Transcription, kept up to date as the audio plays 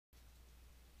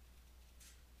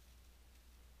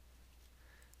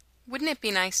Wouldn't it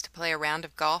be nice to play a round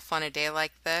of golf on a day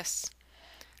like this?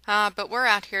 But we're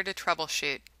out here to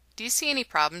troubleshoot. Do you see any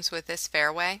problems with this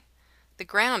fairway? The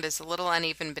ground is a little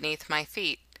uneven beneath my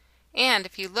feet, and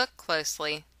if you look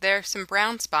closely, there are some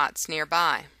brown spots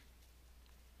nearby.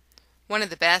 One of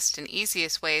the best and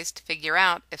easiest ways to figure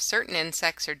out if certain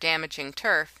insects are damaging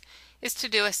turf is to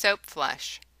do a soap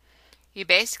flush. You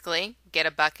basically get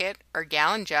a bucket or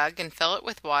gallon jug and fill it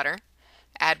with water.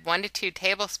 Add 1 to 2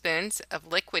 tablespoons of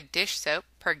liquid dish soap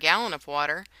per gallon of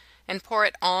water and pour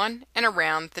it on and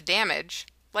around the damage,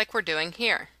 like we're doing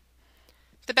here.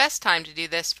 The best time to do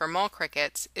this for mole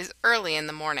crickets is early in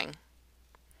the morning.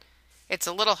 It's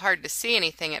a little hard to see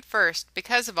anything at first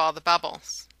because of all the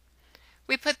bubbles.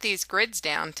 We put these grids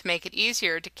down to make it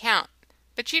easier to count,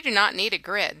 but you do not need a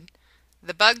grid.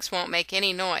 The bugs won't make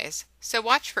any noise, so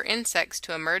watch for insects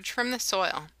to emerge from the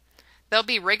soil. They'll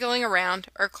be wriggling around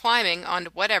or climbing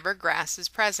onto whatever grass is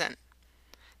present.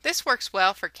 This works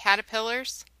well for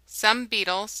caterpillars, some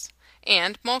beetles,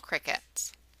 and mole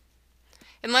crickets.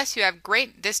 Unless you have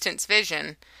great distance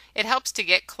vision, it helps to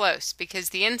get close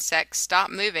because the insects stop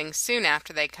moving soon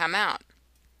after they come out.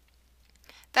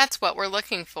 That's what we're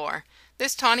looking for.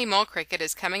 This tawny mole cricket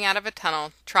is coming out of a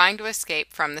tunnel trying to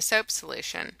escape from the soap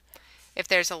solution. If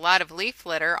there's a lot of leaf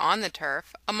litter on the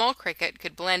turf, a mole cricket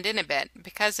could blend in a bit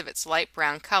because of its light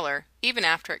brown color, even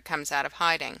after it comes out of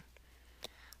hiding.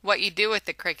 What you do with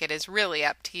the cricket is really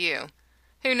up to you.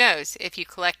 Who knows, if you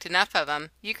collect enough of them,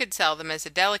 you could sell them as a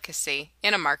delicacy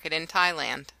in a market in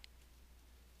Thailand.